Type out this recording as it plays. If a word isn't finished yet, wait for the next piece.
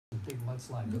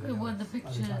mudslide. Look at what the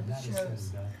picture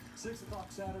shows. 6 o'clock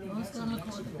Saturday. I was going to look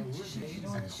at what the picture shows. You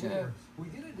don't want to show. We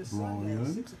get into Sunday at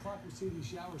 6 o'clock. We see these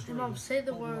showers. Mom, say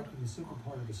the word. In the super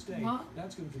part of the state. What?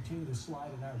 That's going to continue to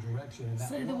slide in our direction. And that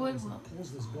Say the word what?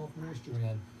 pulls this Gulf moisture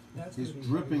in. That's He's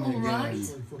dripping again. Right.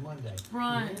 For Monday.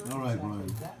 Brian. All right,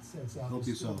 Brian. Help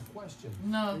yourself.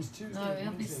 No, no,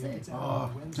 he'll be sick.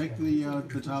 Take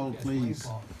the towel, please.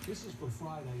 This is for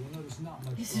Friday. You'll notice not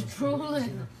much. He's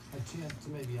drooling.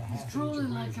 He's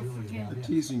drooling like a freaking. I'm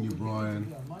teasing you,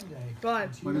 Brian. Brian.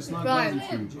 But it's not Brian.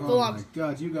 going to. Go Oh on. my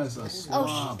God, you guys are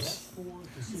slobs.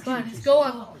 Brian, go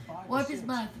on. Wipe his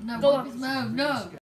mouth. No, Go wipe on. his mouth. No.